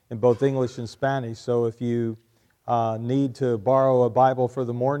in both English and Spanish. So if you need to borrow a Bible for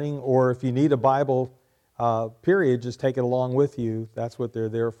the morning, or if you need a Bible, period, just take it along with you. That's what they're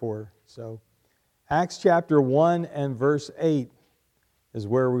there for. So Acts chapter 1 and verse 8 is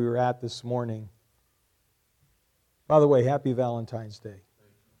where we were at this morning. By the way, happy Valentine's Day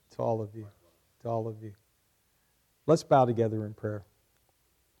to all of you. To all of you. Let's bow together in prayer.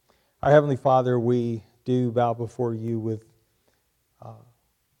 Our Heavenly Father, we do bow before you with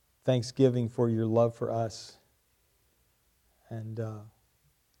thanksgiving for your love for us. And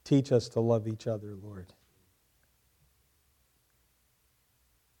teach us to love each other, Lord.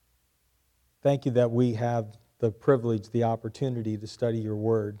 Thank you that we have the privilege, the opportunity to study your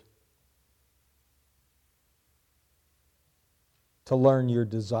word, to learn your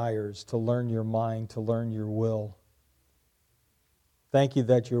desires, to learn your mind, to learn your will. Thank you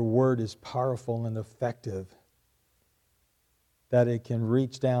that your word is powerful and effective, that it can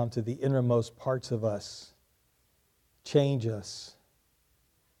reach down to the innermost parts of us, change us,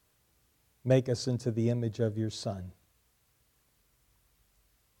 make us into the image of your Son.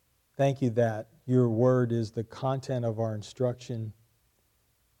 Thank you that your word is the content of our instruction,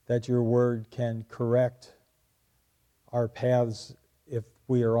 that your word can correct our paths if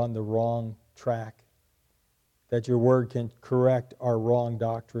we are on the wrong track, that your word can correct our wrong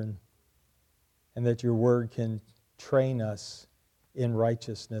doctrine, and that your word can train us in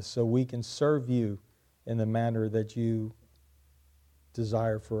righteousness so we can serve you in the manner that you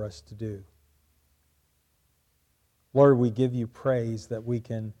desire for us to do. Lord, we give you praise that we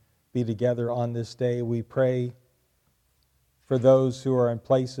can be together on this day. We pray for those who are in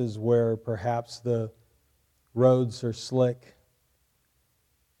places where perhaps the roads are slick,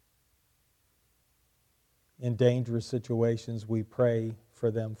 in dangerous situations. We pray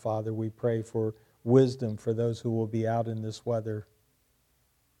for them, Father. We pray for wisdom for those who will be out in this weather.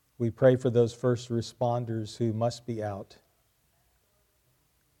 We pray for those first responders who must be out.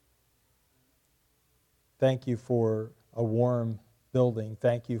 Thank you for a warm building.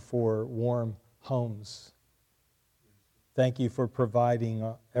 Thank you for warm homes. Thank you for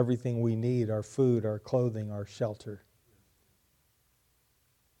providing everything we need, our food, our clothing, our shelter.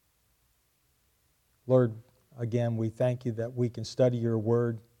 Lord, again, we thank you that we can study your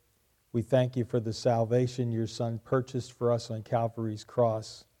word. We thank you for the salvation your Son purchased for us on Calvary's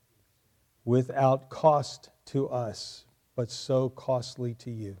cross, without cost to us, but so costly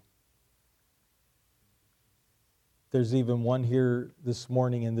to you. There's even one here this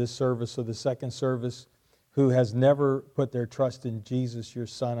morning in this service or the second service who has never put their trust in Jesus, your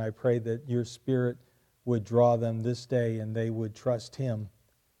Son. I pray that your Spirit would draw them this day and they would trust him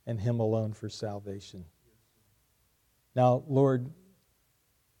and him alone for salvation. Now, Lord,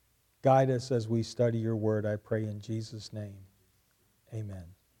 guide us as we study your word, I pray in Jesus' name. Amen.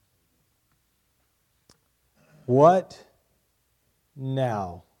 What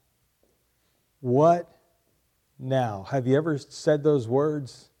now? What now? Have you ever said those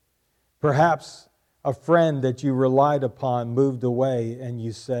words? Perhaps a friend that you relied upon moved away and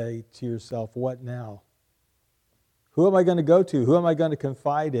you say to yourself, what now? Who am I going to go to? Who am I going to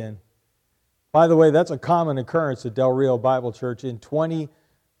confide in? By the way, that's a common occurrence at Del Rio Bible Church. In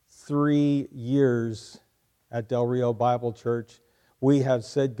 23 years at Del Rio Bible Church, we have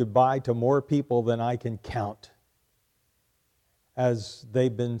said goodbye to more people than I can count, as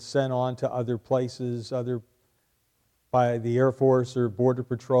they've been sent on to other places, by the Air Force or Border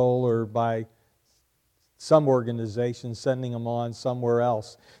Patrol or by some organization sending them on somewhere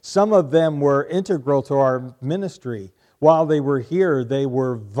else. Some of them were integral to our ministry. While they were here, they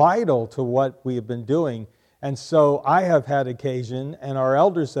were vital to what we have been doing. And so I have had occasion, and our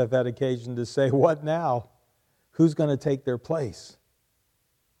elders have had occasion to say, what now? Who's going to take their place?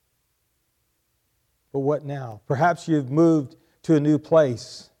 But what now? Perhaps you've moved to a new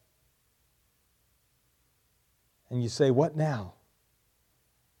place. And you say, what now?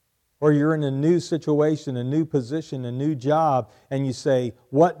 Or you're in a new situation, a new position, a new job, and you say,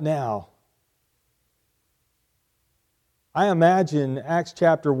 what now? I imagine Acts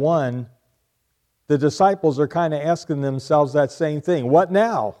chapter 1, the disciples are kind of asking themselves that same thing. What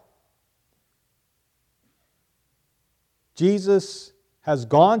now? Jesus has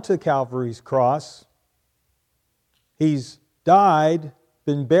gone to Calvary's cross. He's died,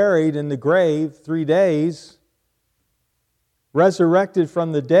 been buried in the grave 3 days, resurrected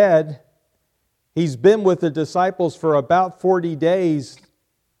from the dead. He's been with the disciples for about 40 days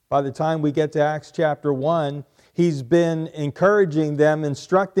by the time we get to Acts chapter 1. He's been encouraging them,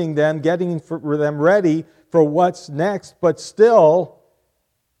 instructing them, getting them ready for what's next, but still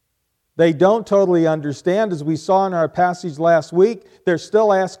They don't totally understand. As we saw in our passage last week, they're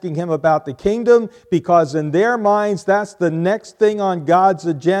still asking him about the kingdom because in their minds, that's the next thing on God's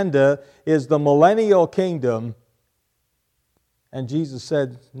agenda is the millennial kingdom. And Jesus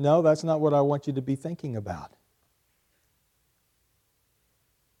said, no, that's not what I want you to be thinking about.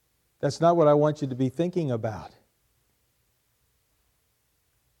 That's not what I want you to be thinking about.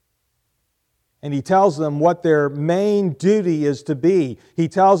 And he tells them what their main duty is to be. He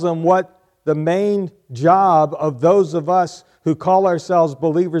tells them what the main job of those of us who call ourselves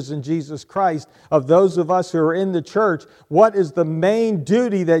believers in Jesus Christ, of those of us who are in the church, what is the main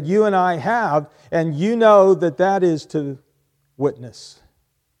duty that you and I have? And you know that that is to witness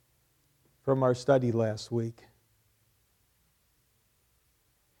from our study last week.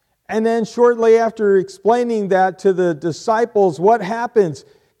 And then shortly after explaining that to the disciples, what happens?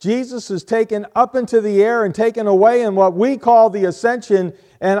 Jesus is taken up into the air and taken away in what we call the ascension.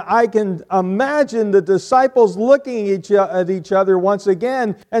 And I can imagine the disciples looking at each other once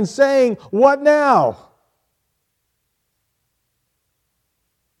again and saying, what now?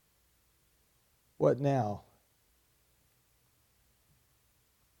 What now?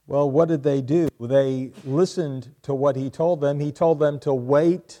 Well, what did they do? They listened to what he told them. He told them to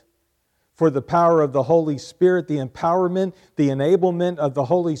wait for the power of the Holy Spirit, the empowerment, the enablement of the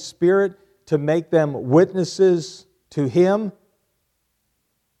Holy Spirit to make them witnesses to him.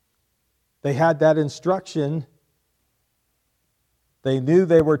 They had that instruction. They knew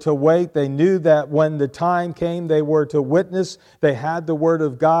they were to wait. They knew that when the time came, they were to witness. They had the Word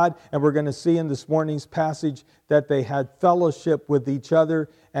of God. And we're going to see in this morning's passage that they had fellowship with each other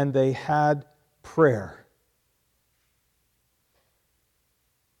and they had prayer.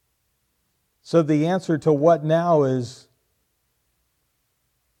 So the answer to what now is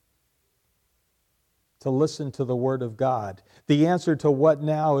to listen to the Word of God. The answer to what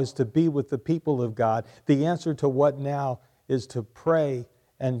now is to be with the people of God. The answer to what now is to pray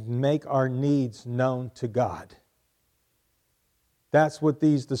and make our needs known to God. That's what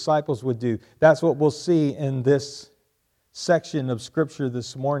these disciples would do. That's what we'll see in this section of Scripture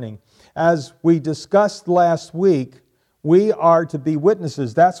this morning. As we discussed last week, we are to be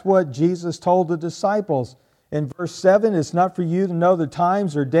witnesses. That's what Jesus told the disciples. In verse 7, it's not for you to know the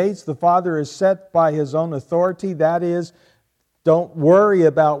times or dates the Father has set by His own authority. That is, don't worry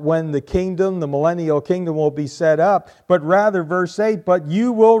about when the kingdom, the millennial kingdom, will be set up. But rather, verse 8, but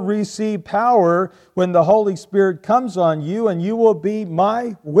you will receive power when the Holy Spirit comes on you, and you will be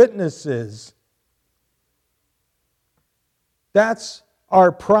my witnesses. That's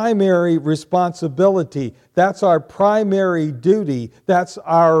our primary responsibility. That's our primary duty. That's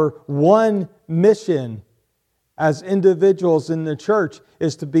our one mission as individuals in the church,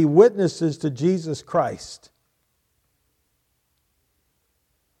 is to be witnesses to Jesus Christ.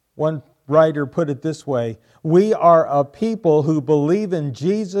 One writer put it this way: we are a people who believe in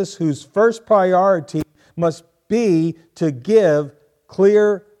Jesus, whose first priority must be to give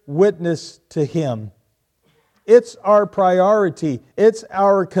clear witness to Him. It's our priority. It's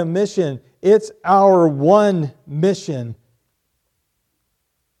our commission. It's our one mission.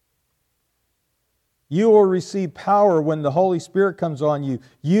 You will receive power when the Holy Spirit comes on you.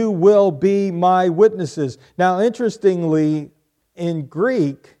 You will be my witnesses. Now, interestingly, in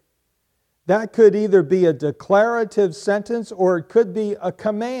Greek, that could either be a declarative sentence or it could be a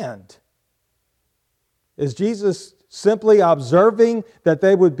command. Is Jesus simply observing that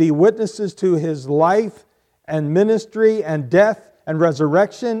they would be witnesses to His life and ministry and death and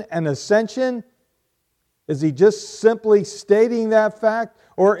resurrection and ascension? Is He just simply stating that fact?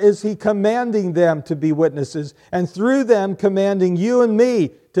 Or is He commanding them to be witnesses and through them commanding you and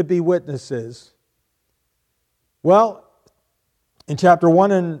me to be witnesses? Well, in chapter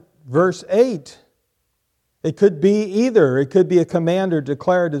 1 and verse 8, it could be either. It could be a command or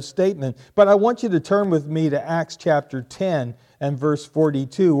declarative statement. But I want you to turn with me to Acts chapter 10 and verse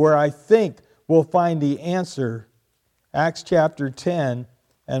 42, where I think we'll find the answer. Acts chapter 10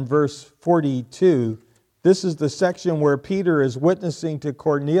 and verse 42. This is the section where Peter is witnessing to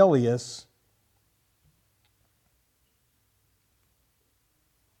Cornelius.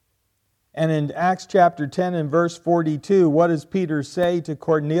 And in Acts chapter 10 and verse 42, what does Peter say to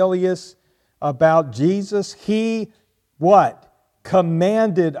Cornelius about Jesus? He, what?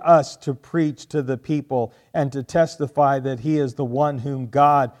 Commanded us to preach to the people and to testify that He is the one whom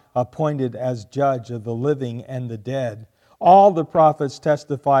God appointed as judge of the living and the dead. All the prophets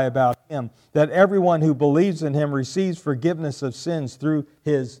testify about Him, that everyone who believes in Him receives forgiveness of sins through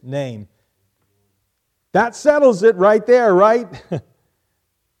His name. That settles it right there, right?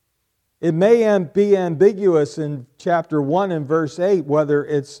 It may be ambiguous in chapter 1 and verse 8 whether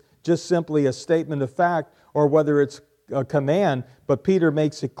it's just simply a statement of fact or whether it's a command, but Peter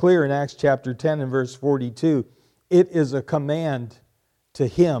makes it clear in Acts chapter 10 and verse 42. It is a command to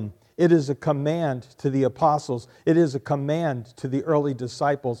him. It is a command to the apostles. It is a command to the early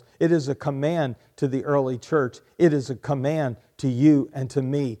disciples. It is a command to the early church. It is a command to you and to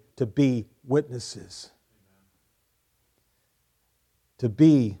me to be witnesses. To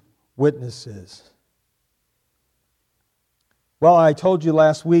be witnesses. Well, I told you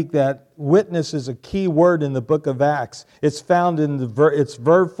last week that witness is a key word in the book of Acts. It's found in its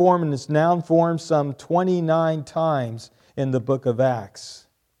verb form and its noun form some 29 times in the book of Acts.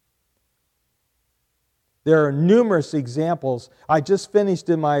 There are numerous examples. I just finished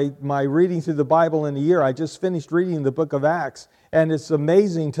in my reading through the Bible in a year, I just finished reading the book of Acts. And it's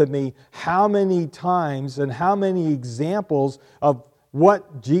amazing to me how many times and how many examples of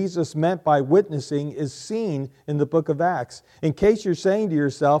what Jesus meant by witnessing is seen in the book of Acts. In case you're saying to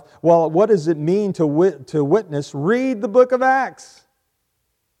yourself, well, what does it mean to witness? Read the book of Acts.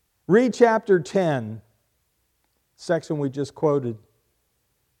 Read chapter 10, section we just quoted.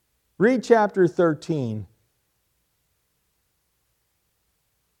 Read chapter 13.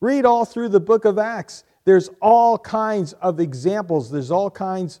 Read all through the book of Acts. There's all kinds of examples. There's all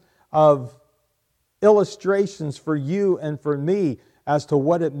kinds of illustrations for you and for me as to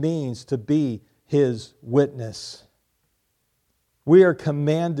what it means to be His witness. We are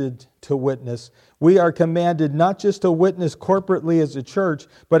commanded to witness. We are commanded not just to witness corporately as a church,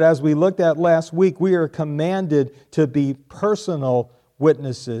 but as we looked at last week, we are commanded to be personal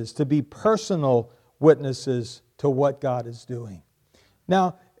witnesses, to be personal witnesses to what God is doing.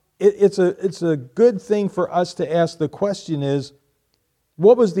 Now, it's a good thing for us to ask the question is,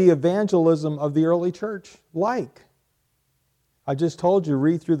 what was the evangelism of the early church like? I just told you,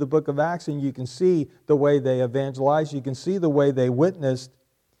 read through the book of Acts and you can see the way they evangelized. You can see the way they witnessed.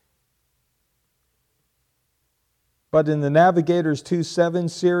 But in the Navigators 2:7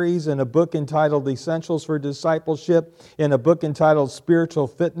 series, in a book entitled Essentials for Discipleship, in a book entitled Spiritual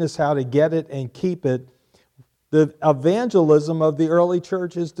Fitness, How to Get It and Keep It, the evangelism of the early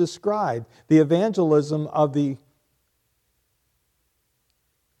church is described. The evangelism of the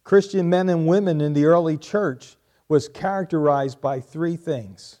Christian men and women in the early church was characterized by three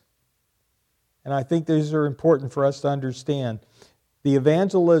things. And I think these are important for us to understand. The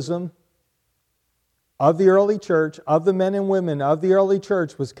evangelism of the early church, of the men and women of the early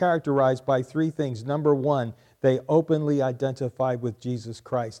church, was characterized by three things. Number one, they openly identified with Jesus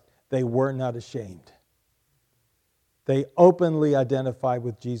Christ. They were not ashamed. They openly identified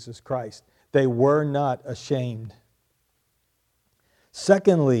with Jesus Christ. They were not ashamed.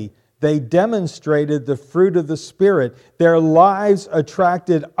 Secondly, they demonstrated the fruit of the Spirit. Their lives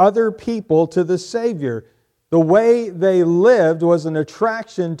attracted other people to the Savior. The way they lived was an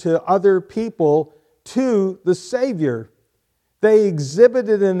attraction to other people to the Savior. They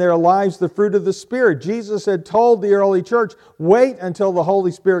exhibited in their lives the fruit of the Spirit. Jesus had told the early church, wait until the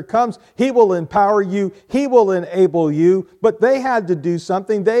Holy Spirit comes. He will empower you. He will enable you. But they had to do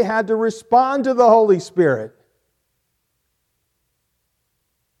something. They had to respond to the Holy Spirit.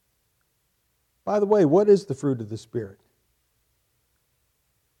 By the way, what is the fruit of the Spirit?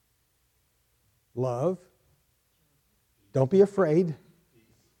 Love. Don't be afraid.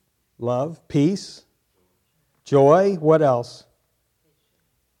 Love, peace, joy. What else?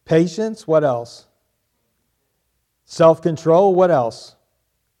 Patience. What else? Self-control. What else?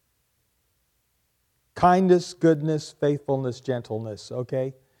 Kindness, goodness, faithfulness, gentleness.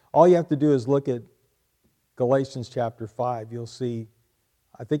 Okay? All you have to do is look at Galatians chapter 5. You'll see,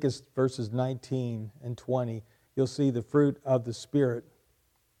 I think it's verses 19 and 20. You'll see the fruit of the Spirit.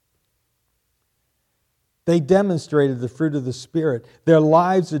 They demonstrated the fruit of the Spirit. Their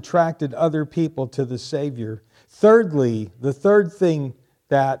lives attracted other people to the Savior. Thirdly, the third thing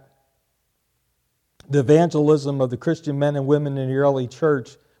that the evangelism of the Christian men and women in the early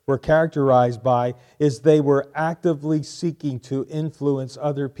church were characterized by is they were actively seeking to influence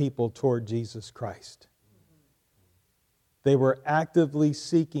other people toward Jesus Christ. They were actively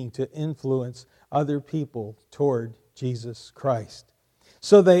seeking to influence other people toward Jesus Christ.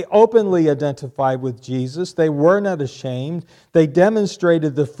 So they openly identified with Jesus. They were not ashamed. They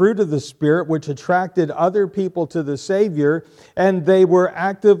demonstrated the fruit of the Spirit, which attracted other people to the Savior, and they were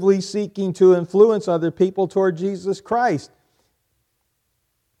actively seeking to influence other people toward Jesus Christ.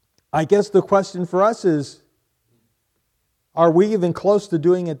 I guess the question for us is, are we even close to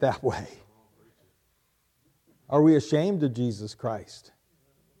doing it that way? Are we ashamed of Jesus Christ?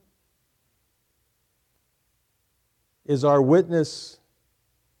 Is our witness,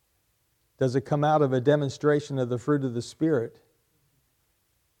 does it come out of a demonstration of the fruit of the Spirit?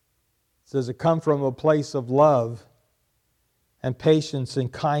 Does it come from a place of love and patience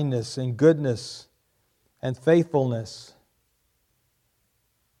and kindness and goodness and faithfulness?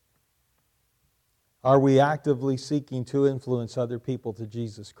 Are we actively seeking to influence other people to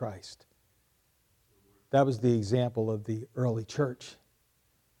Jesus Christ? That was the example of the early church.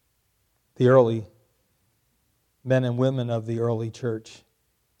 The early men and women of the early church.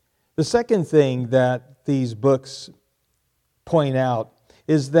 The second thing that these books point out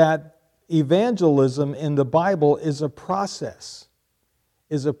is that evangelism in the Bible is a process.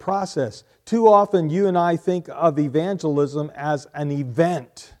 Too often you and I think of evangelism as an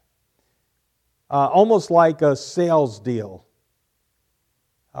event. Almost like a sales deal.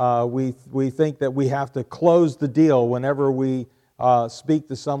 We think that we have to close the deal whenever we speak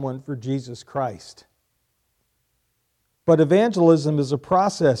to someone for Jesus Christ. But evangelism is a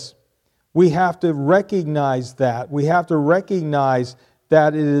process. We have to recognize that. We have to recognize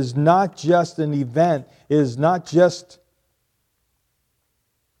that it is not just an event. It is not just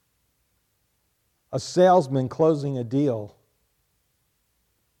a salesman closing a deal.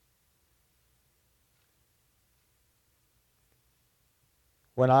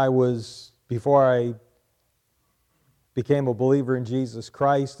 Before I became a believer in Jesus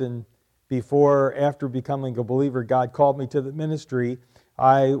Christ, and after becoming a believer, God called me to the ministry,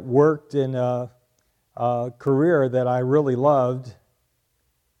 I worked in a career that I really loved.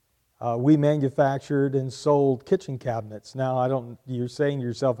 We manufactured and sold kitchen cabinets. Now, you're saying to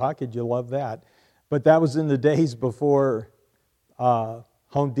yourself, how could you love that? But that was in the days before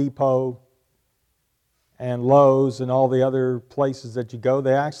Home Depot and Lowe's and all the other places that you go.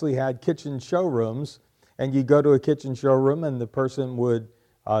 They actually had kitchen showrooms, and you go to a kitchen showroom and the person would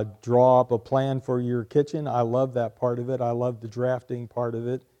draw up a plan for your kitchen. I love that part of it. I love the drafting part of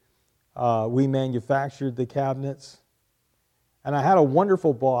it. We manufactured the cabinets. And I had a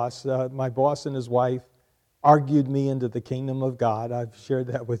wonderful boss. My boss and his wife argued me into the kingdom of God. I've shared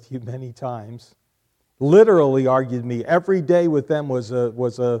that with you many times. Literally argued me. Every day with them was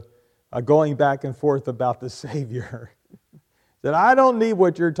a going back and forth about the Savior. That I don't need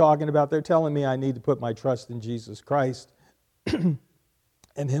what you're talking about. They're telling me I need to put my trust in Jesus Christ and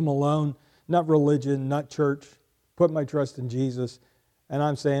Him alone, not religion, not church. Put my trust in Jesus. And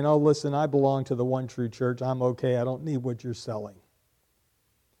I'm saying, oh, listen, I belong to the one true church. I'm okay. I don't need what you're selling.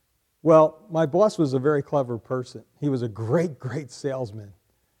 Well, my boss was a very clever person. He was a great, great salesman.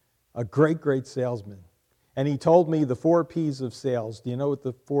 A great, great salesman. And he told me the 4 P's of sales. Do you know what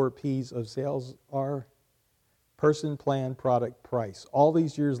the 4 P's of sales are? Person, plan, product, price. All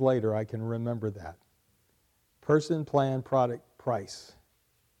these years later, I can remember that. Person, plan, product, price.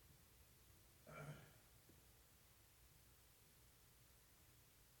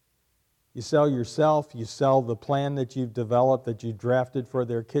 You sell yourself, you sell the plan that you've developed, that you drafted for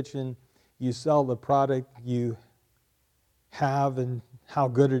their kitchen, you sell the product you have and how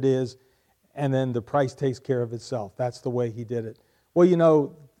good it is, and then the price takes care of itself. That's the way he did it. Well, you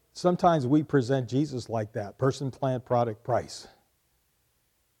know, sometimes we present Jesus like that. Person, plan, product, price.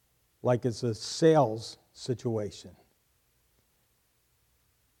 Like it's a sales situation.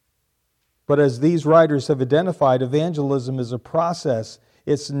 But as these writers have identified, evangelism is a process.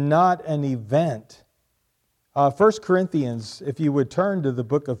 It's not an event. 1 Corinthians, if you would turn to the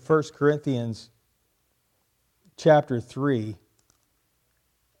book of 1 Corinthians chapter 3,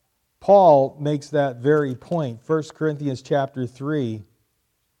 Paul makes that very point. 1 Corinthians chapter 3,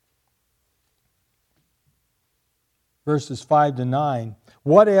 verses 5 to 9.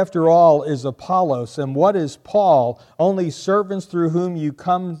 What, after all, is Apollos, and what is Paul? Only servants through whom you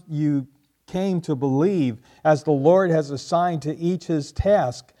came to believe, as the Lord has assigned to each his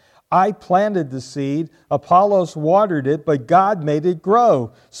task. I planted the seed, Apollos watered it, but God made it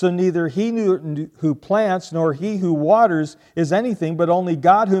grow. So neither he who plants nor he who waters is anything, but only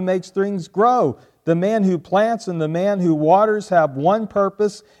God who makes things grow. The man who plants and the man who waters have one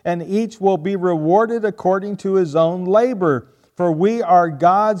purpose, and each will be rewarded according to his own labor. For we are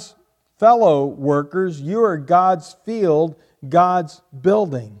God's fellow workers. You are God's field, God's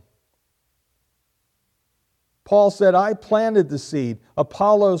building. Paul said, I planted the seed,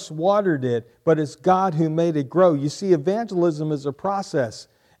 Apollos watered it, but it's God who made it grow. You see, evangelism is a process.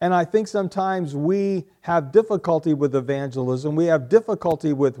 And I think sometimes we have difficulty with evangelism. We have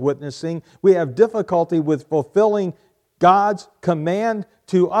difficulty with witnessing. We have difficulty with fulfilling God's command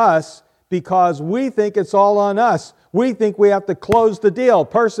to us because we think it's all on us. We think we have to close the deal.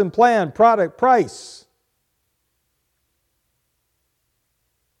 Person, plan, product, price.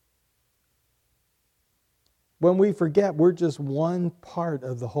 When we forget, we're just one part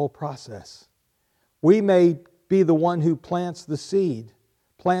of the whole process. We may be the one who plants the seed,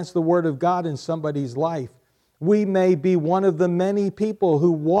 plants the Word of God in somebody's life. We may be one of the many people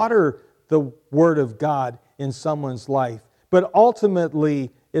who water the Word of God in someone's life. But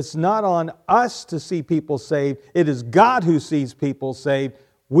ultimately, it's not on us to see people saved. It is God who sees people saved.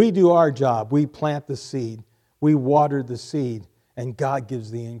 We do our job. We plant the seed. We water the seed. And God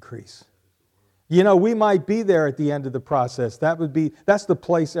gives the increase. You know, we might be there at the end of the process. That's the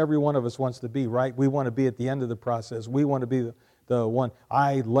place every one of us wants to be, right? We want to be at the end of the process. We want to be the one.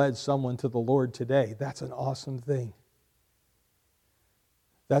 I led someone to the Lord today. That's an awesome thing.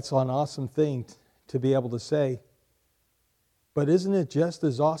 That's an awesome thing to be able to say. But isn't it just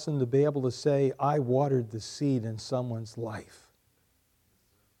as awesome to be able to say, I watered the seed in someone's life?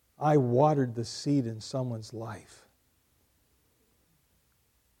 I watered the seed in someone's life.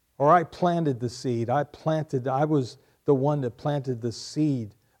 Or I planted the seed. I was the one that planted the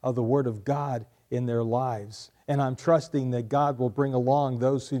seed of the Word of God in their lives. And I'm trusting that God will bring along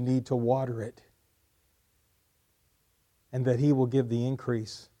those who need to water it. And that He will give the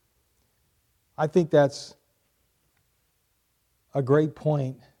increase. I think that's a great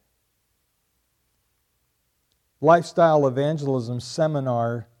point. Lifestyle Evangelism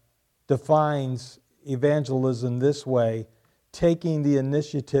Seminar defines evangelism this way: taking the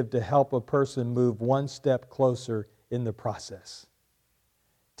initiative to help a person move one step closer in the process.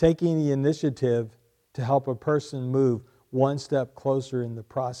 Taking the initiative to help a person move one step closer in the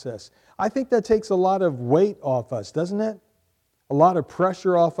process. I think that takes a lot of weight off us, doesn't it? A lot of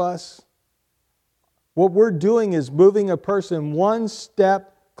pressure off us. What we're doing is moving a person one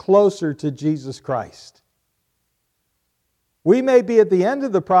step closer to Jesus Christ. We may be at the end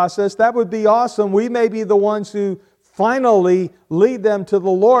of the process. That would be awesome. We may be the ones who finally lead them to the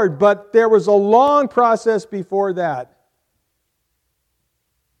Lord. But there was a long process before that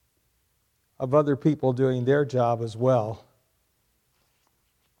of other people doing their job as well.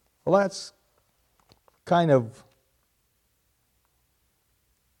 Well, that's kind of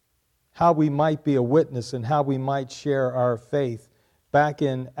how we might be a witness and how we might share our faith. Back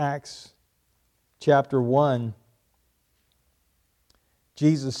in Acts chapter 1,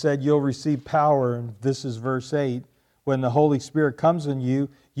 Jesus said, you'll receive power, and this is verse 8, when the Holy Spirit comes on you,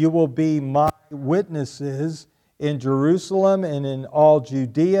 you will be my witnesses in Jerusalem and in all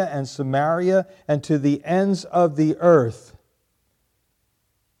Judea and Samaria and to the ends of the earth.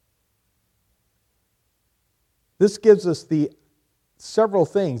 This gives us several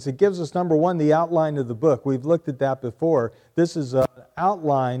things. It gives us, number one, the outline of the book. We've looked at that before. This is an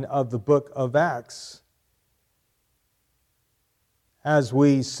outline of the book of Acts. As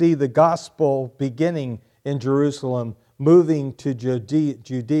we see the gospel beginning in Jerusalem, moving to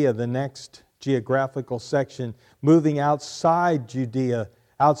Judea, the next geographical section, moving outside Judea,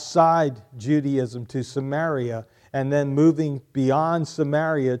 outside Judaism to Samaria, and then moving beyond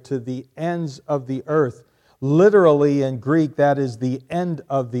Samaria to the ends of the earth. Literally in Greek, that is the end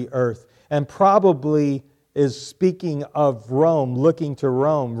of the earth, and probably is speaking of Rome, looking to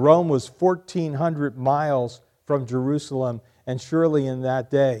Rome. Rome was 1,400 miles from Jerusalem, and surely in that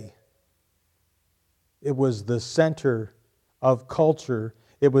day, it was the center of culture.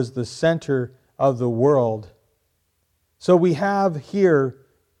 It was the center of the world. So we have here,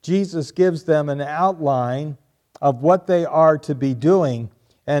 Jesus gives them an outline of what they are to be doing.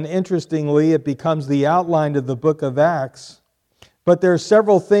 And interestingly, it becomes the outline of the book of Acts. But there are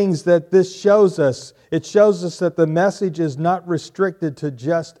several things that this shows us. It shows us that the message is not restricted to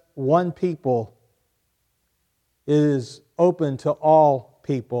just one people. It is open to all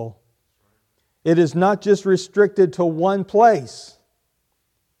people. It is not just restricted to one place.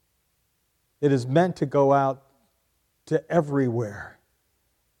 It is meant to go out to everywhere.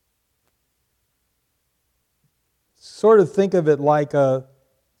 Sort of think of it like a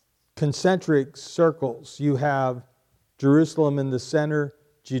concentric circles. You have Jerusalem in the center,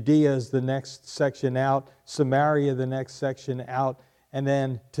 Judea is the next section out, Samaria the next section out, and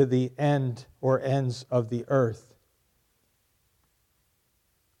then to the end or ends of the earth.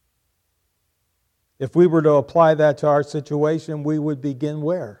 If we were to apply that to our situation, we would begin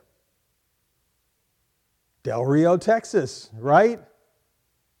where? Del Rio, Texas, right?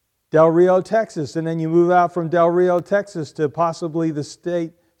 Del Rio, Texas. And then you move out from Del Rio, Texas to possibly the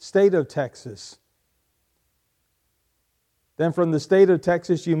state of Texas. Then from the state of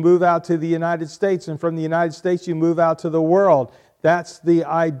Texas, you move out to the United States. And from the United States, you move out to the world. That's the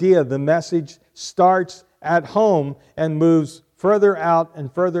idea. The message starts at home and moves further out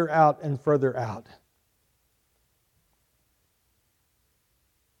and further out and further out.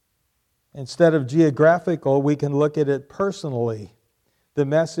 Instead of geographical, we can look at it personally. The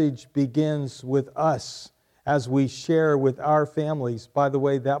message begins with us as we share with our families. By the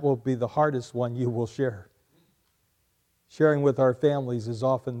way, that will be the hardest one you will share. Sharing with our families is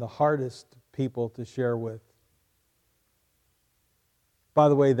often the hardest people to share with. By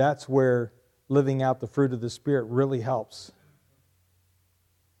the way, that's where living out the fruit of the Spirit really helps.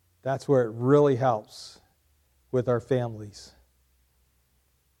 That's where it really helps with our families.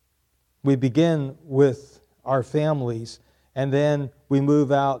 We begin with our families, and then we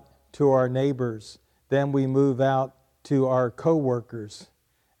move out to our neighbors. Then we move out to our co-workers,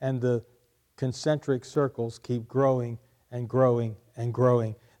 and the concentric circles keep growing and growing and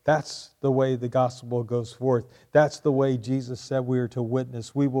growing. That's the way the gospel goes forth. That's the way Jesus said we are to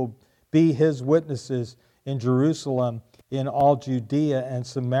witness. We will be His witnesses in Jerusalem, in all Judea and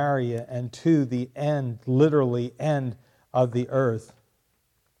Samaria, and to the end, literally end of the earth.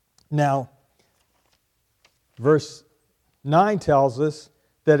 Now, verse 9 tells us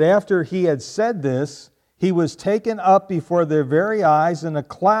that after He had said this, He was taken up before their very eyes, and a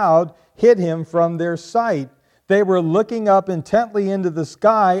cloud hid Him from their sight. They were looking up intently into the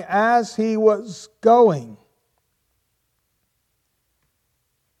sky as He was going.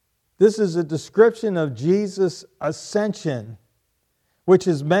 This is a description of Jesus' ascension, which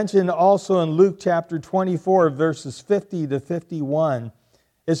is mentioned also in Luke chapter 24, verses 50 to 51.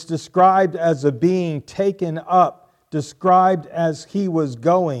 It's described as a being taken up, described as He was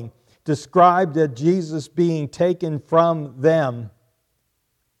going, described as Jesus being taken from them.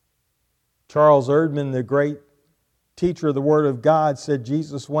 Charles Erdman, the great teacher of the Word of God, said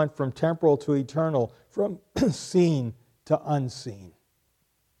Jesus went from temporal to eternal, from seen to unseen.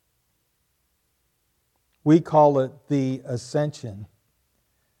 We call it the ascension.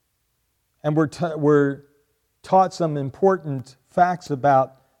 And we're taught some important facts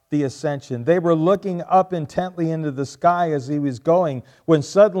about the ascension. They were looking up intently into the sky as He was going, when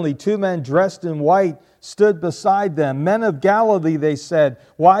suddenly 2 men dressed in white stood beside them. Men of Galilee, they said,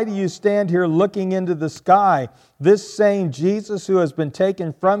 why do you stand here looking into the sky? This same Jesus who has been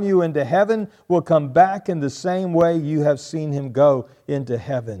taken from you into heaven will come back in the same way you have seen Him go into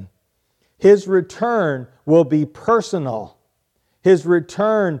heaven. His return will be personal. His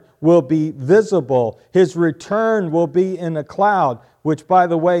return will be visible. His return will be in a cloud, which, by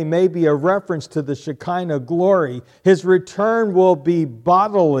the way, may be a reference to the Shekinah glory. His return will be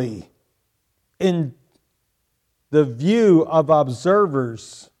bodily in the view of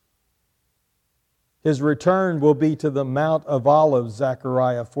observers. His return will be to the Mount of Olives,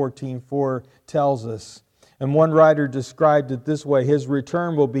 Zechariah 14:4 tells us. And one writer described it this way: His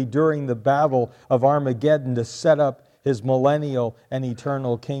return will be during the battle of Armageddon to set up His millennial and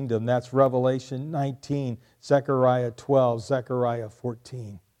eternal kingdom. That's Revelation 19, Zechariah 12, Zechariah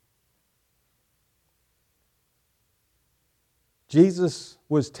 14. Jesus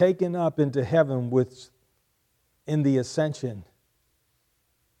was taken up into heaven in the ascension.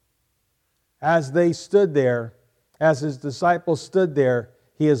 As they stood there, as His disciples stood there,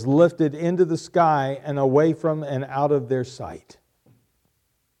 He is lifted into the sky and away from and out of their sight.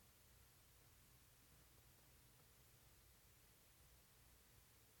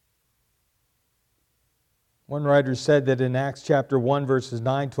 One writer said that in Acts chapter 1, verses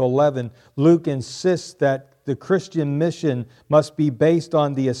 9 to 11, Luke insists that the Christian mission must be based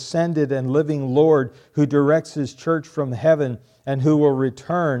on the ascended and living Lord who directs His church from heaven and who will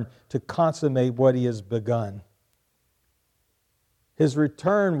return to consummate what He has begun. His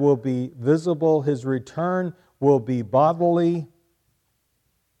return will be visible. His return will be bodily.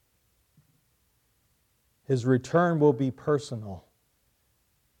 His return will be personal.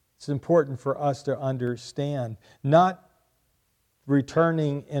 It's important for us to understand, not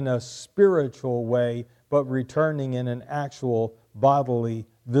returning in a spiritual way, but returning in an actual bodily,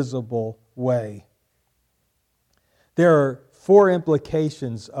 visible way. There are 4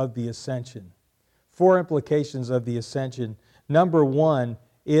 implications of the ascension. 4 implications of the ascension. Number 1,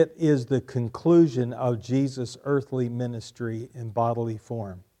 it is the conclusion of Jesus' earthly ministry in bodily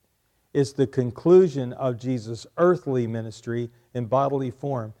form. It's the conclusion of Jesus' earthly ministry in bodily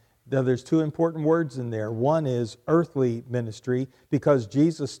form. Now, there's 2 important words in there. One is earthly ministry, because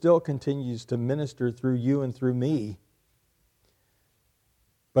Jesus still continues to minister through you and through me.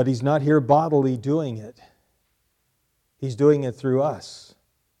 But He's not here bodily doing it. He's doing it through us.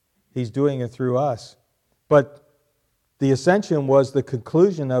 He's doing it through us. But the ascension was the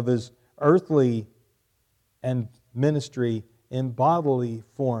conclusion of His earthly and ministry in bodily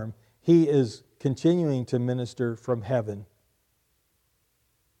form. He is continuing to minister from heaven.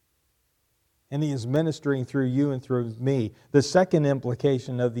 And He is ministering through you and through me. The second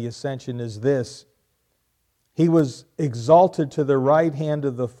implication of the ascension is this: He was exalted to the right hand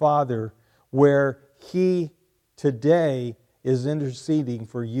of the Father, where He today is interceding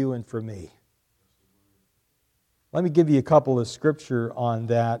for you and for me. Let me give you a couple of scripture on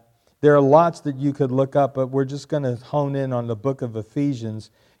that. There are lots that you could look up, but we're just going to hone in on the book of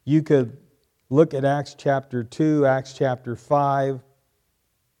Ephesians. You could look at Acts chapter 2, Acts chapter 5.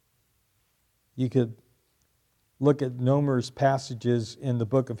 You could look at numerous passages in the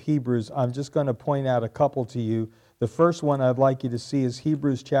book of Hebrews. I'm just going to point out a couple to you. The first one I'd like you to see is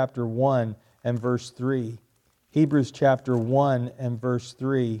Hebrews chapter 1 and verse 3. Hebrews chapter 1 and verse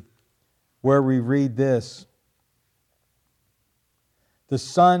 3, where we read this. The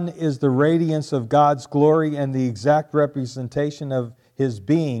Son is the radiance of God's glory and the exact representation of His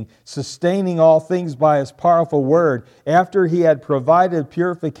being, sustaining all things by His powerful word. After He had provided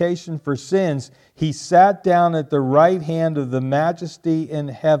purification for sins, He sat down at the right hand of the Majesty in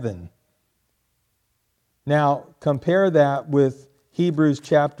heaven. Now, compare that with Hebrews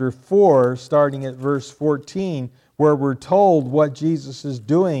chapter 4, starting at verse 14, where we're told what Jesus is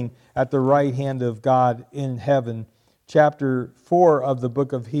doing at the right hand of God in heaven. Chapter 4 of the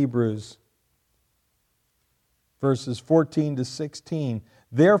book of Hebrews, verses 14 to 16.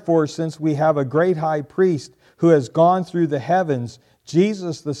 Therefore, since we have a great high priest who has gone through the heavens,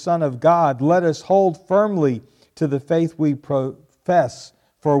 Jesus the Son of God, let us hold firmly to the faith we profess.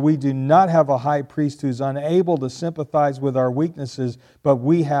 For we do not have a high priest who is unable to sympathize with our weaknesses, but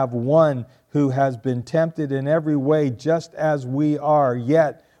we have one who has been tempted in every way just as we are,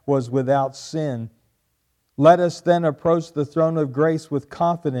 yet was without sin. Let us then approach the throne of grace with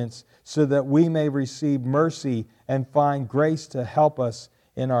confidence so that we may receive mercy and find grace to help us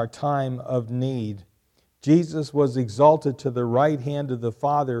in our time of need. Jesus was exalted to the right hand of the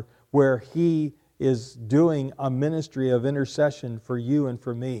Father, where He is doing a ministry of intercession for you and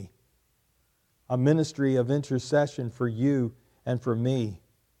for me. A ministry of intercession for you and for me.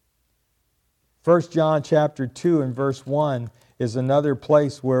 1 John chapter 2 and verse 1 is another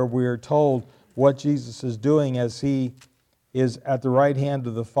place where we are told what Jesus is doing as He is at the right hand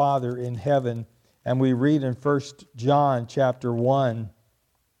of the Father in heaven. And we read in 1 John chapter 2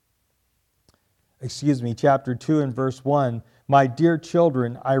 and verse 1, My dear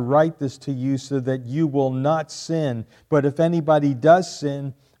children, I write this to you so that you will not sin. But if anybody does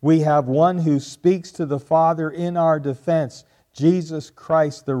sin, we have one who speaks to the Father in our defense, Jesus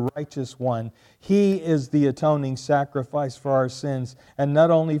Christ, the righteous one. He is the atoning sacrifice for our sins, and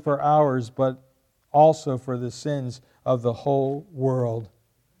not only for ours, but also for the sins of the whole world.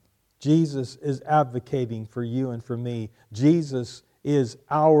 Jesus is advocating for you and for me. Jesus is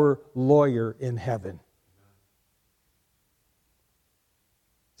our lawyer in heaven.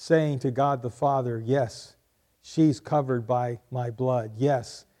 Saying to God the Father, yes, she's covered by my blood.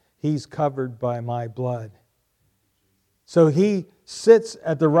 Yes, he's covered by my blood. So He sits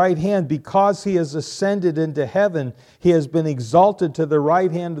at the right hand because He has ascended into heaven. He has been exalted to the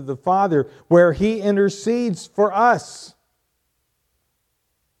right hand of the Father, where He intercedes for us.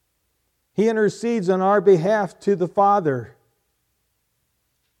 He intercedes on our behalf to the Father.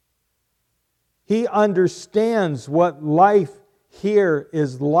 He understands what life here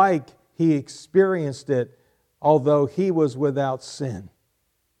is like. He experienced it, although He was without sin.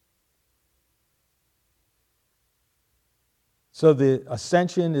 So the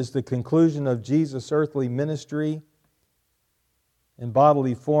ascension is the conclusion of Jesus' earthly ministry in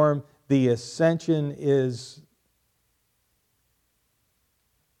bodily form. The ascension is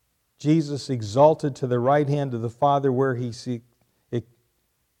Jesus exalted to the right hand of the Father, where He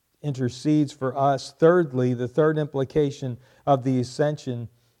intercedes for us. Thirdly, the third implication of the ascension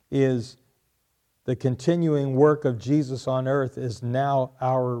is the continuing work of Jesus on earth is now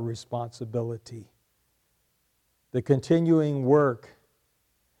our responsibility. The continuing work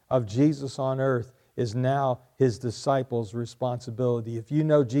of Jesus on earth is now His disciples' responsibility. If you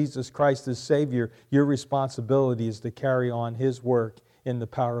know Jesus Christ as Savior, your responsibility is to carry on His work in the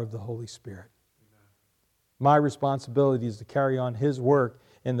power of the Holy Spirit. Amen. My responsibility is to carry on His work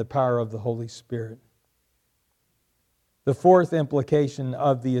in the power of the Holy Spirit. The fourth implication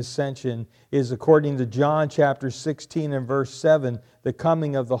of the ascension is, according to John chapter 16 and verse 7, the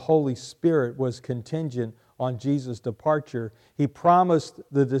coming of the Holy Spirit was contingent on Jesus' departure. He promised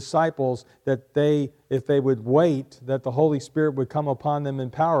the disciples that if they would wait, that the Holy Spirit would come upon them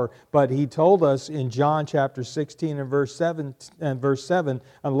in power. But He told us in John chapter 16 and verse 7,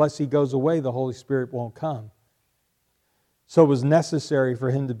 unless He goes away, the Holy Spirit won't come. So it was necessary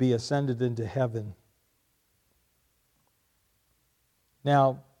for Him to be ascended into heaven.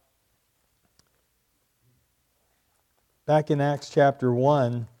 Now, back in Acts chapter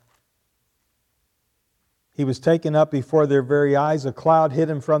 1, He was taken up before their very eyes. A cloud hid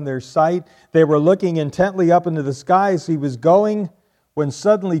him from their sight. They were looking intently up into the sky as he was going, when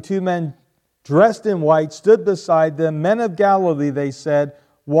suddenly two men dressed in white stood beside them. Men of Galilee, they said,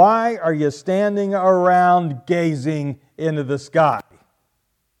 why are you standing around gazing into the sky?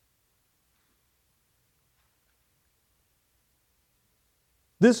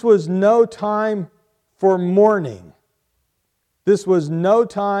 This was no time for mourning. This was no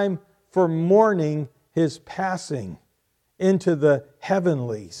time for mourning His passing into the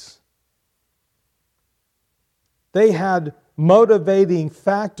heavenlies. They had motivating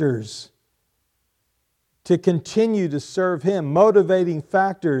factors to continue to serve Him, motivating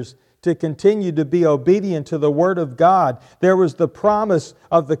factors to continue to be obedient to the Word of God. There was the promise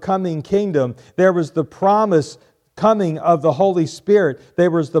of the coming kingdom. There was the promise coming of the Holy Spirit.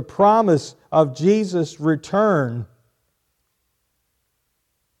 There was the promise of Jesus' return.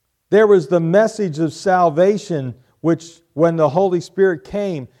 There was the message of salvation, which when the Holy Spirit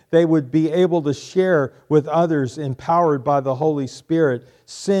came, they would be able to share with others, empowered by the Holy Spirit.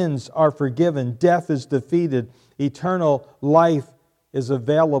 Sins are forgiven. Death is defeated. Eternal life is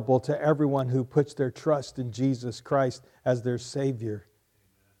available to everyone who puts their trust in Jesus Christ as their Savior.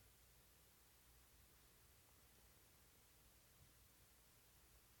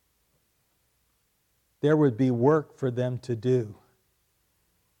 There would be work for them to do.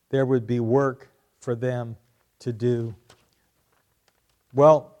 There would be work for them to do.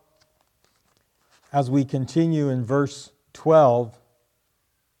 Well, as we continue in verse 12,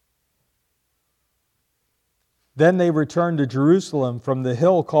 then they returned to Jerusalem from the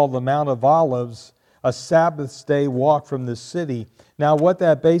hill called the Mount of Olives, a Sabbath day walk from the city. Now, what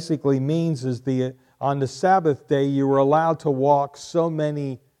that basically means is on the Sabbath day, you were allowed to walk so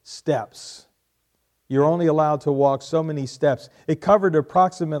many steps. You're only allowed to walk so many steps. It covered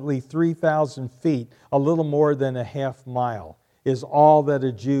approximately 3,000 feet, a little more than a half mile, is all that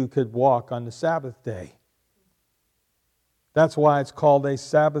a Jew could walk on the Sabbath day. That's why it's called a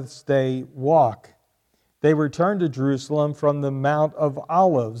Sabbath day walk. They returned to Jerusalem from the Mount of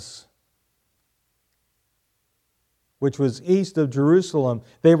Olives, which was east of Jerusalem.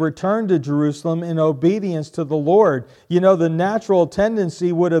 They returned to Jerusalem in obedience to the Lord. You know, the natural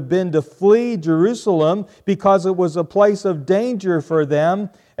tendency would have been to flee Jerusalem because it was a place of danger for them,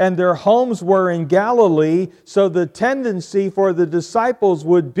 and their homes were in Galilee, so the tendency for the disciples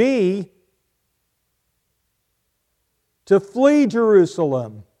would be to flee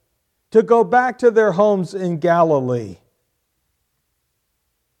Jerusalem, to go back to their homes in Galilee.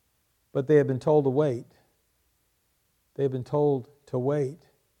 But they had been told to wait. They've been told to wait.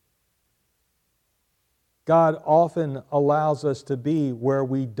 God often allows us to be where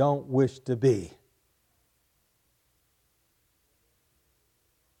we don't wish to be.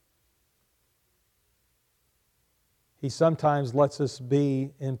 He sometimes lets us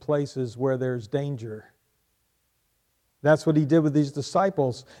be in places where there's danger. That's what He did with these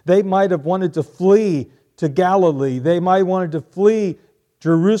disciples. They might have wanted to flee to Galilee. They might have wanted to flee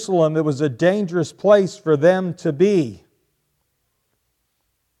Jerusalem. It was a dangerous place for them to be.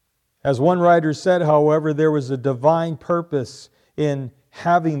 As one writer said, however, there was a divine purpose in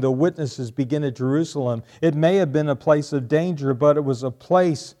having the witnesses begin at Jerusalem. It may have been a place of danger, but it was a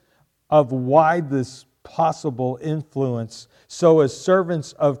place of widest possible influence. So as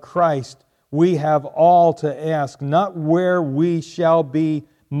servants of Christ, we have all to ask, not where we shall be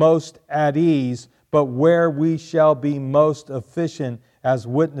most at ease, but where we shall be most efficient as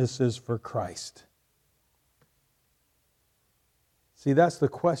witnesses for Christ. See, that's the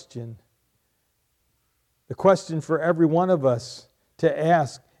question. The question for every one of us to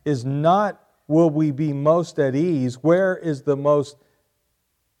ask is not, will we be most at ease? Where is the most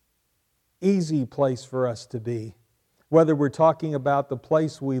easy place for us to be? Whether we're talking about the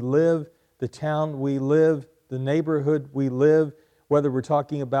place we live, the town we live, the neighborhood we live, whether we're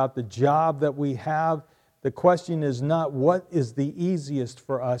talking about the job that we have, the question is not what is the easiest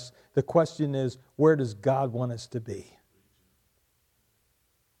for us. The question is, where does God want us to be?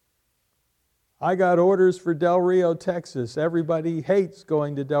 I got orders for Del Rio, Texas. Everybody hates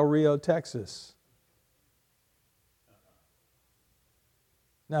going to Del Rio, Texas.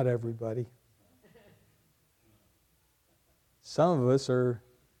 Not everybody. Some of us are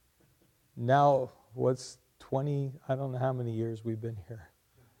now, 20, I don't know how many years we've been here.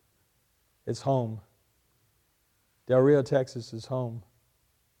 It's home. Del Rio, Texas is home.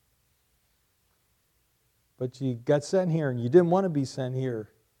 But you got sent here and you didn't want to be sent here.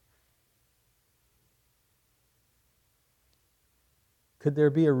 Could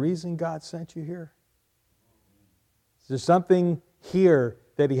there be a reason God sent you here? Is there something here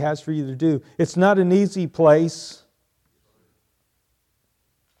that He has for you to do. It's not an easy place.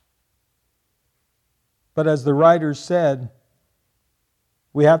 But as the writer said,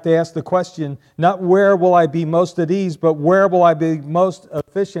 we have to ask the question, not where will I be most at ease, but where will I be most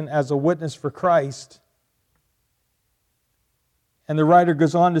efficient as a witness for Christ? And the writer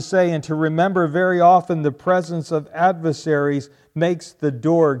goes on to say, and to remember very often the presence of adversaries makes the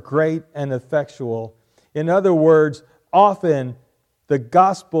door great and effectual. In other words, often the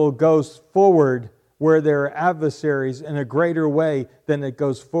gospel goes forward where there are adversaries in a greater way than it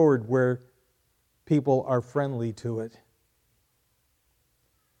goes forward where people are friendly to it.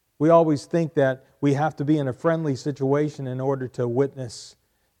 We always think that we have to be in a friendly situation in order to witness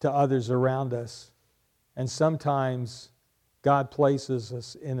to others around us. And sometimes God places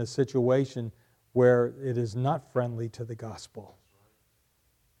us in a situation where it is not friendly to the gospel.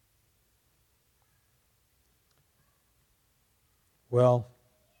 Well,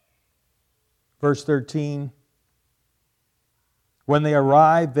 verse 13, when they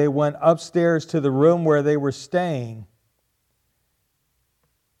arrived, they went upstairs to the room where they were staying.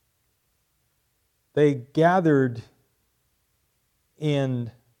 They gathered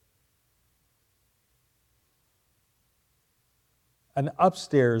in an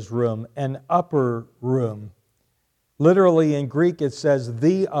upstairs room, an upper room. Literally in Greek it says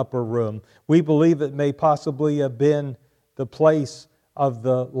the upper room. We believe it may possibly have been the place of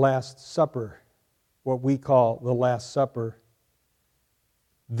the Last Supper, what we call the Last Supper.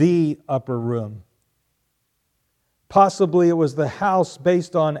 The upper room. Possibly it was the house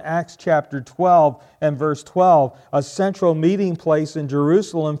based on Acts chapter 12 and verse 12. A central meeting place in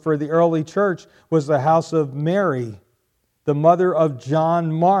Jerusalem for the early church was the house of Mary, the mother of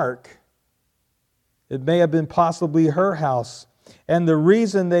John Mark. It may have been possibly her house. And the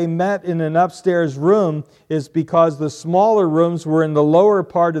reason they met in an upstairs room is because the smaller rooms were in the lower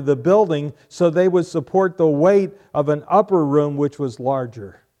part of the building, so they would support the weight of an upper room which was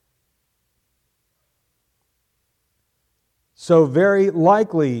larger. So very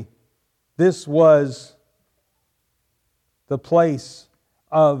likely this was the place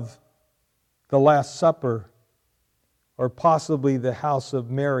of the Last Supper, or possibly the house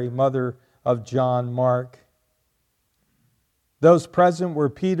of Mary, mother of John Mark. Those present were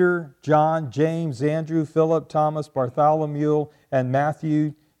Peter, John, James, Andrew, Philip, Thomas, Bartholomew, and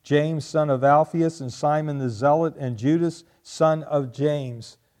Matthew, James, son of Alphaeus, and Simon the Zealot, and Judas, son of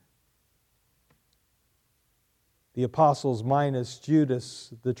James. The apostles minus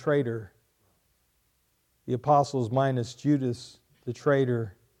Judas, the traitor. The apostles minus Judas, the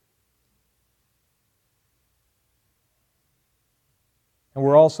traitor. And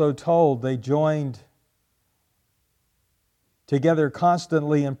we're also told they joined together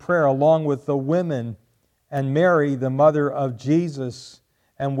constantly in prayer along with the women and Mary, the mother of Jesus,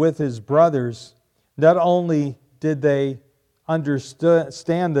 and with his brothers. Not only did they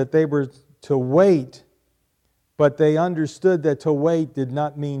understand that they were to wait, but they understood that to wait did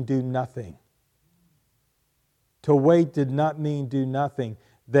not mean do nothing. To wait did not mean do nothing.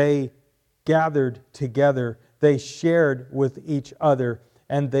 They gathered together, they shared with each other,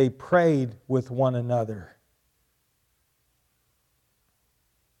 and they prayed with one another.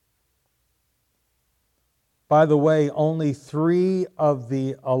 By the way, only 3 of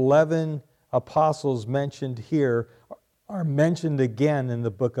the 11 apostles mentioned here are mentioned again in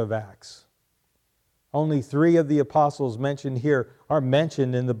the book of Acts. Only 3 of the apostles mentioned here are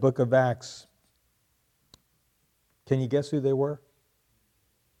mentioned in the book of Acts. Can you guess who they were?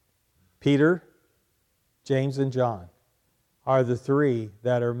 Peter, James, and John are the 3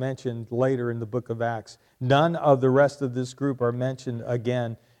 that are mentioned later in the book of Acts. None of the rest of this group are mentioned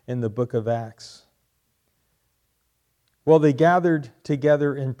again in the book of Acts. Well, they gathered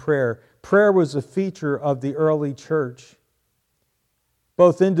together in prayer. Prayer was a feature of the early church.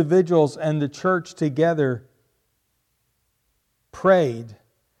 Both individuals and the church together prayed.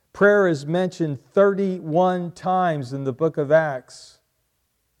 Prayer is mentioned 31 times in the book of Acts.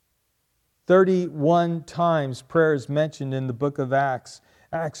 31 times prayer is mentioned in the book of Acts.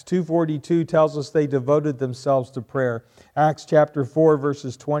 Acts 2:42 tells us they devoted themselves to prayer. Acts chapter 4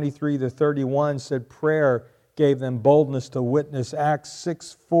 verses 23 to 31 said prayer gave them boldness to witness. Acts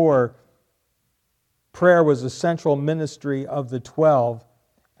 6:4, prayer was a central ministry of the 12.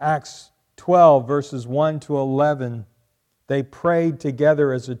 Acts 12 verses 1 to 11, they prayed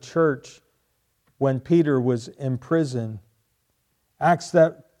together as a church when Peter was in prison. Acts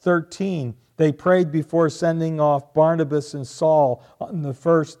 13, they prayed before sending off Barnabas and Saul on the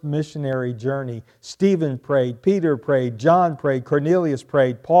first missionary journey. Stephen prayed, Peter prayed, John prayed, Cornelius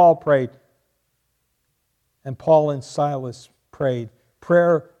prayed, Paul prayed, and Paul and Silas prayed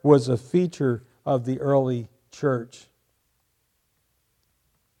Prayer was a feature of the early church.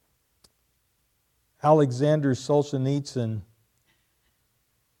 Alexander Solzhenitsyn,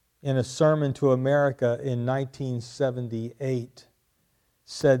 in a sermon to America in 1978,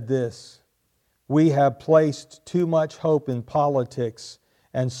 said this: "We have placed too much hope in politics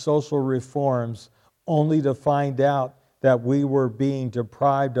and social reforms only to find out that we were being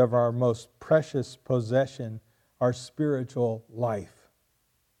deprived of our most precious possession, our spiritual life."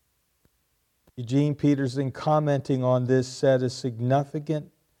 Eugene Peterson, commenting on this, said a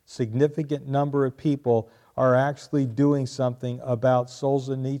significant number of people are actually doing something about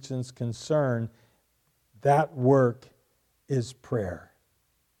Solzhenitsyn's concern. That work is prayer.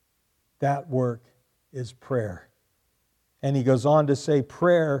 That work is prayer. And he goes on to say,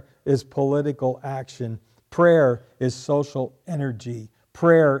 prayer is political action. Prayer is social energy.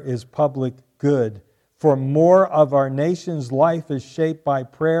 Prayer is public good. For more of our nation's life is shaped by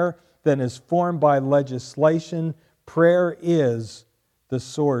prayer than is formed by legislation. Prayer is the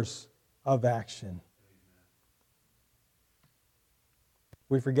source of action.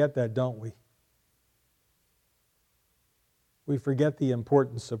 We forget that, don't we? We forget the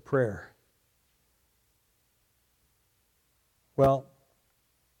importance of prayer. Well,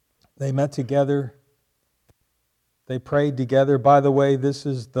 they met together. They prayed together. By the way, this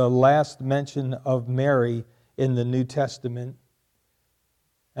is the last mention of Mary in the New Testament.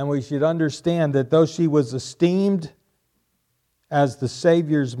 And we should understand that though she was esteemed as the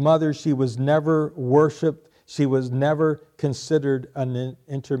Savior's mother, she was never worshipped. She was never considered an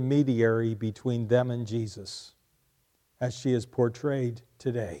intermediary between them and Jesus, as she is portrayed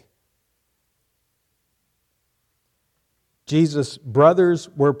today. Jesus' brothers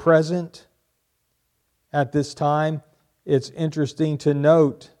were present at this time. It's interesting to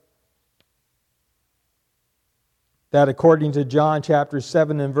note that according to John chapter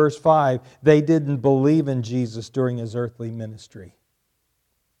 7 and verse 5, they didn't believe in Jesus during his earthly ministry.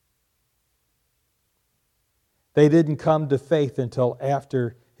 They didn't come to faith until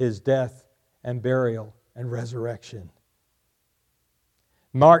after his death and burial and resurrection.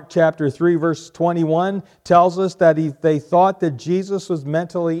 Mark chapter 3 verse 21 tells us that they thought that Jesus was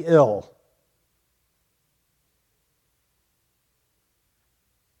mentally ill.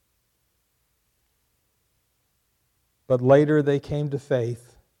 But later they came to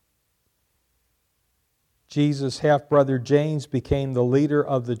faith. Jesus' half-brother James became the leader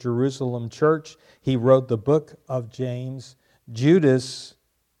of the Jerusalem church. He wrote the book of James. Judas,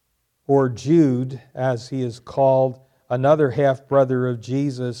 or Jude, as he is called, another half-brother of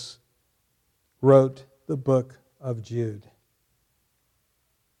Jesus, wrote the book of Jude.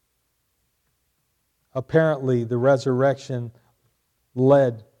 Apparently, the resurrection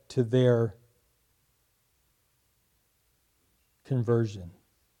led to their conversion.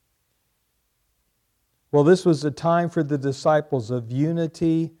 Well, this was a time for the disciples of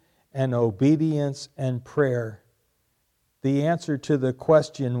unity and obedience and prayer. The answer to the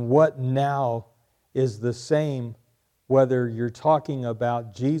question, what now, is the same whether you're talking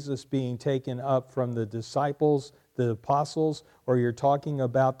about Jesus being taken up from the disciples, the apostles, or you're talking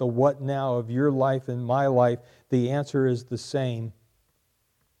about the what now of your life and my life. The answer is the same.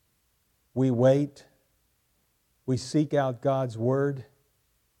 We wait. We seek out God's word.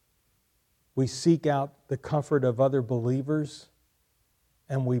 We seek out the comfort of other believers,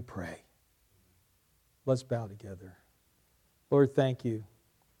 and we pray. Let's bow together. Lord, thank you.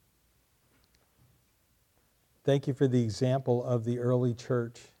 Thank you for the example of the early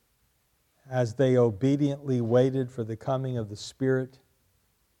church as they obediently waited for the coming of the Spirit.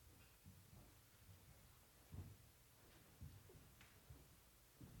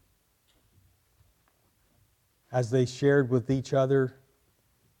 As they shared with each other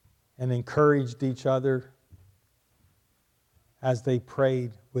and encouraged each other, as they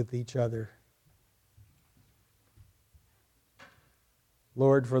prayed with each other.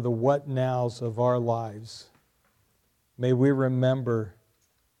 Lord, for the what nows of our lives, may we remember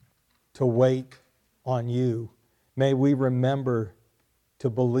to wait on you. May we remember to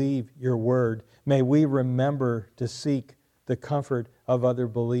believe your word. May we remember to seek the comfort of other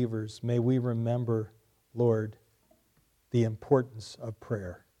believers. May we remember, Lord, the importance of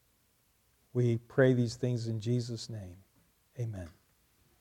prayer. We pray these things in Jesus' name. Amen.